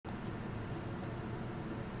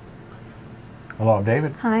Hello, I'm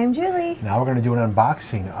David. Hi, I'm Julie. Now we're going to do an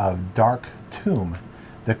unboxing of Dark Tomb,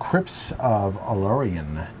 The Crypts of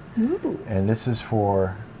Alorian. Ooh. And this is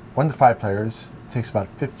for 1 to 5 players. It takes about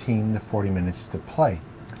 15 to 40 minutes to play.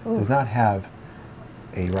 Ooh. Does not have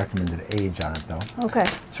a recommended age on it though. Okay.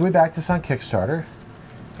 So we backed this on Kickstarter,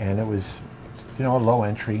 and it was, you know, a low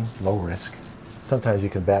entry, low risk. Sometimes you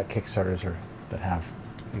can back Kickstarters that have,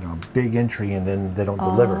 you know, big entry and then they don't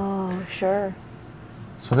deliver. Oh, sure.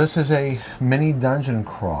 So this is a mini dungeon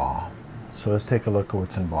crawl. So let's take a look at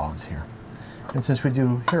what's involved here. And since we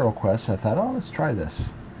do hero quests, I thought, oh, let's try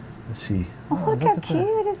this. Let's see. Oh, look how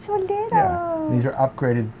cute. It's so little. Yeah, these are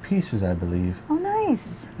upgraded pieces, I believe. Oh,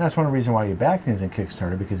 nice. And that's one of the reasons why you back things in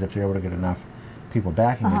Kickstarter, because if you're able to get enough people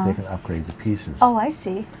backing it, they can upgrade the pieces. Oh, I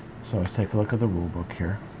see. So let's take a look at the rule book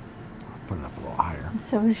here. I'll put it up a little higher.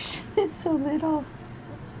 It's so little.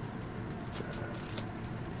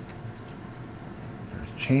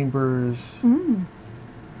 Chambers,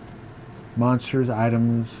 monsters,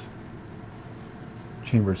 items,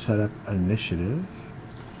 chamber setup, initiative.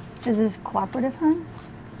 Is this cooperative, hon?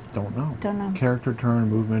 Don't know. Don't know. Character turn,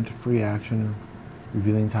 movement, free action,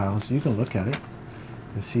 revealing tiles. You can look at it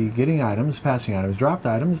to see getting items, passing items, dropped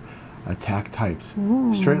items, attack types.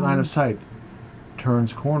 Ooh. Straight line of sight,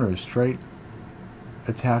 turns corners, straight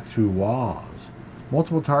attack through walls.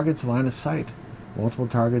 Multiple targets, line of sight. Multiple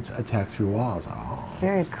targets, attack through walls. Oh.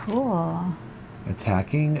 Very cool.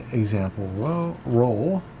 Attacking example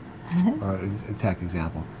roll. Attack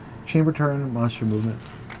example. Chamber turn, monster movement.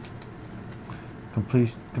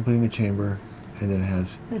 Completing the chamber, and then it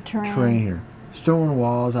has The terrain here. Stone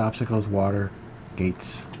walls, obstacles, water,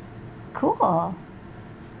 gates. Cool. So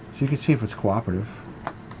you can see if it's cooperative.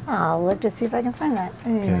 I'll look to see if I can find that. I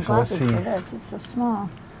need my so let's glasses see. for this. It's so small.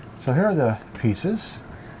 So here are the pieces.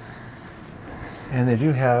 And they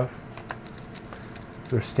do have,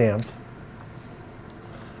 they're stamped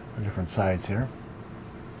on different sides here.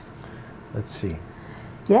 Let's see.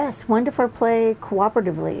 Yes, 1 to 4 play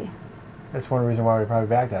cooperatively. That's one reason why we probably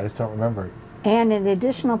backed that. I just don't remember it. And an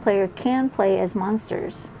additional player can play as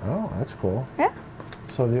monsters. Oh, that's cool. Yeah.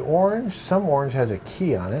 So the orange, some orange has a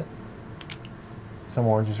key on it. Some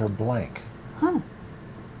oranges are blank. Huh.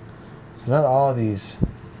 So not all of these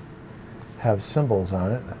have symbols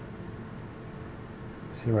on it.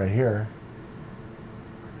 See right here,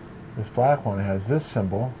 this black one has this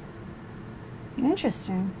symbol.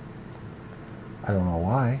 Interesting. I don't know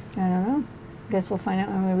why. I don't know. Guess we'll find out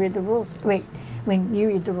when we read the rules. Wait, when you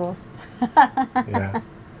read the rules. Yeah.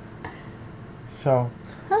 So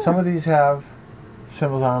some of these have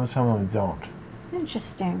symbols on them, some of them don't.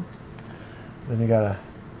 Interesting. Then you gotta,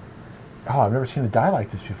 oh, I've never seen a die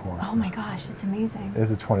like this before. Oh my gosh, it's amazing.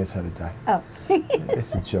 It's a 20-sided die. Oh.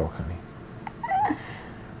 It's a joke, honey.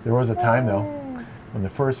 There was a time, though, when the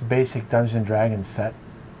first basic Dungeons & Dragons set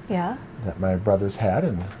Yeah? that my brothers had,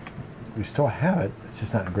 and we still have it, it's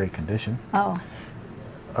just not in great condition. Oh.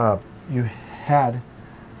 You had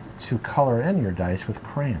to color in your dice with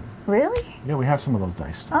crayon. Really? Yeah, we have some of those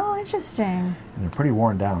dice still. Oh, interesting. And they're pretty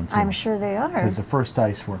worn down, too. I'm sure they are. Because the first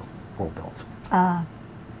dice were built. Well,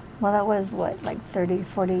 that was, what, like 30,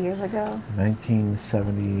 40 years ago?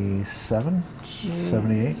 1977? Jeez.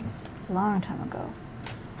 78? A long time ago.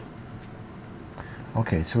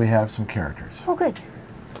 Okay, so we have some characters. Oh, good.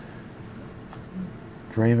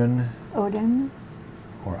 Draven Odin.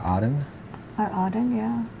 or Odin. Or Odin,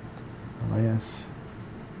 yeah. Elias.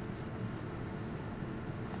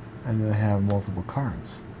 And then they have multiple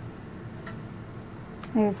cards.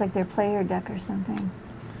 Maybe it's like their player deck or something.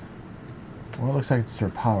 Well, it looks like it's their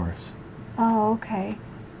powers. Oh, okay.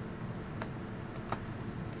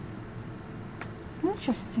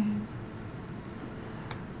 Interesting.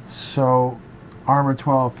 So, armor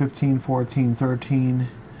 12, 15, 14, 13,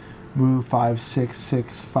 move 5, 6,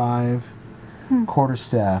 6, 5,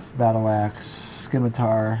 quarterstaff, battle axe,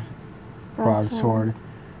 scimitar, broadsword,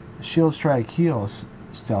 shield strike, heals,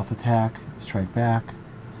 stealth attack, strike back.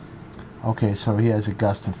 Okay, so he has a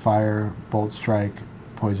gust of fire, bolt strike,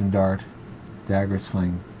 poison dart, dagger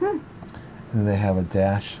sling. And then they have a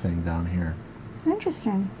dash thing down here.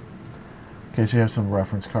 Interesting. Okay, so you have some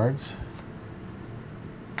reference cards.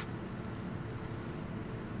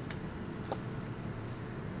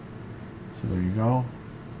 So there you go.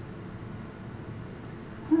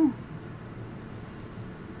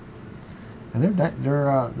 And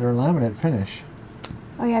they're laminate finish.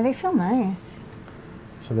 Oh yeah, they feel nice.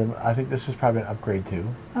 So then I think this is probably an upgrade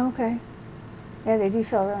too. Okay. Yeah, they do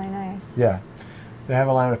feel really nice. Yeah, they have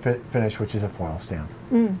a laminate finish, which is a foil stamp.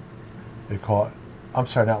 They call it. I'm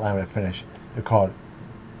sorry, not laminate finish. They call it.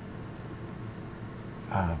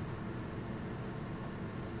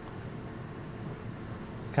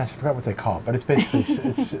 Gosh, I forgot what they call it, but it's basically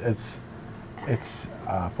it's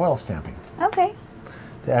foil stamping Okay.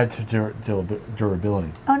 to add to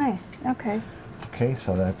durability. Oh, nice. Okay. Okay,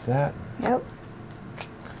 so that's that. Yep.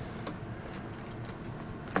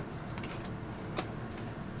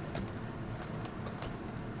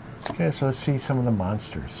 Okay, so let's see some of the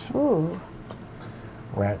monsters. Ooh.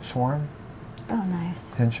 Rat swarm, Oh,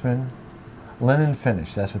 nice. henchman, linen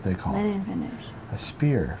finish. That's what they call it. Linen finish. A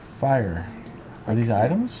spear, fire. Are these Looks-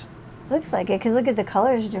 items? Looks like it, because look at the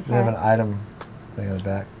colors are They have different. an item thing on the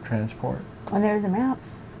back. Transport. Oh, there are the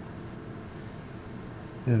maps.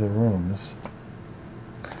 These are the rooms.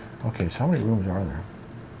 Okay, so how many rooms are there?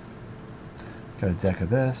 Got a deck of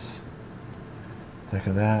this, deck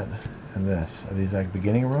of that, and this. Are these like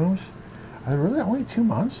beginning rooms? Are there really only 2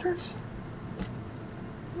 monsters?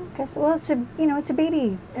 Guess, well, it's a, you know, it's a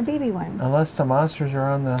baby one. Unless the monsters are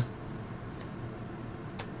on the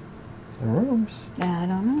rooms. Yeah, I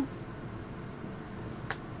don't know.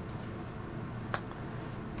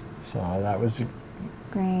 So that was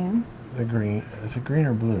Green. the green. Is it green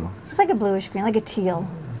or blue? It's like a bluish green, like a teal.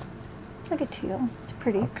 It's like a teal. It's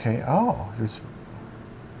pretty. Okay. Oh, there's.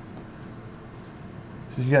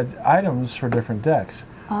 So you got items for different decks.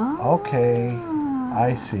 Oh. Okay,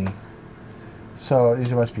 I see. So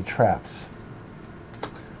these must be traps.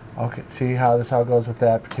 Okay, see how this all goes with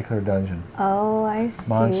that particular dungeon. Oh, I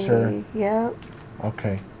see. Monster. Yep.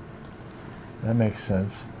 Okay, that makes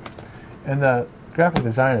sense. And the graphic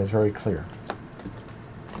design is very clear.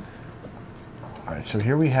 All right, so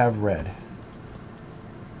here we have red.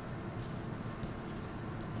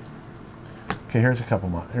 Okay, here's a couple.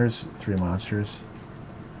 Here's 3 monsters.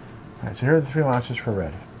 All right, so here are the 3 monsters for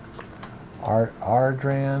red.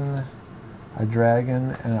 Ardran, a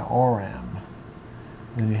dragon, and an Oram.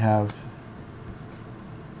 Then you have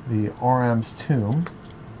the Oram's tomb.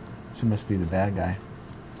 She must be the bad guy.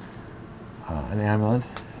 An amulet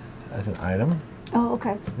as an item. Oh,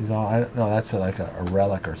 okay. These all, no, that's like a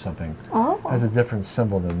relic or something. Oh. Has a different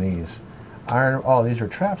symbol than these. Iron. Oh, these are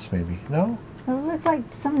traps, maybe. No, It looks like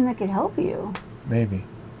something that could help you. maybe.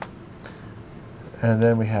 And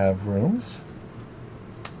then we have rooms.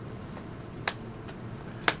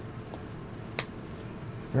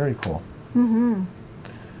 Very cool. Mm-hmm.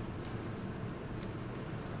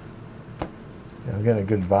 Yeah, I'm getting a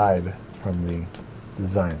good vibe from the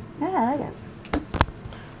design. Yeah, I like it.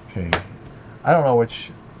 Okay. I don't know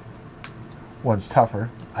which one's tougher.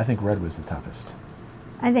 I think red was the toughest.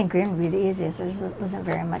 I think green would be the easiest. There wasn't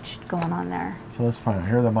very much going on there. So let's find out.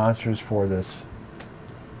 Here are the monsters for this.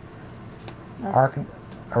 That's-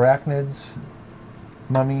 Arachnids,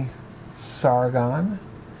 mummy, Sargon.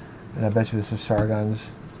 And I bet you this is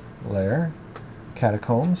Sargon's lair.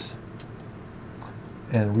 Catacombs.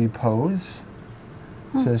 And repose.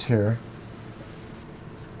 Says here.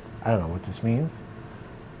 I don't know what this means.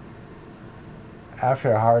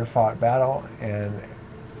 After a hard-fought battle and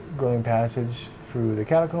grueling passage through the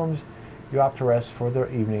catacombs, you opt to rest for the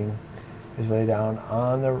evening. As you lay down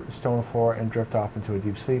on the stone floor and drift off into a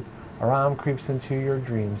deep sleep, Aram creeps into your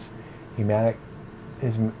dreams. He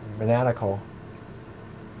is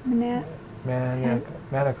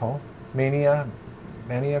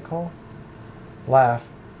maniacal, laugh,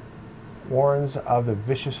 warns of the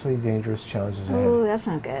viciously dangerous challenges ahead. Ooh, that's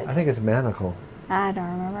not good. I think it's maniacal. I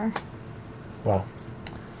don't remember. Well,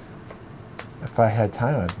 if I had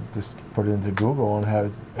time, I'd just put it into Google and have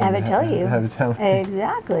it tell you. Have it tell me.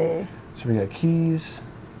 Exactly. So we got keys,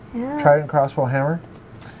 Yeah. trident, crossbow, hammer,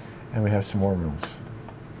 and we have some more rooms.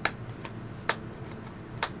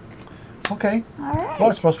 Okay. All right. Well,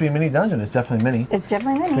 it's supposed to be a mini dungeon. It's definitely mini. It's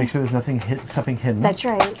definitely mini. Make sure there's something hidden. That's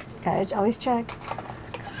right. Gotta always check.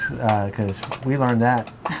 Because we learned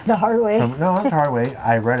that. The hard way. No, not the hard way.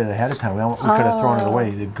 I read it ahead of time. We could have thrown it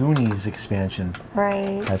away. The Goonies expansion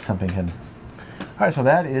Right. has something hidden. All right, so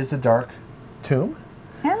that is the Dark Tomb.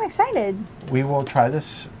 Yeah, I'm excited. We will try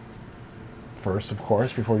this first, of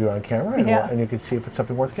course, before we do it on camera, and, Yeah. and you can see if it's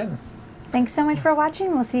something worth getting. Thanks so much for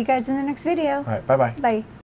watching. We'll see you guys in the next video. All right, bye-bye. Bye.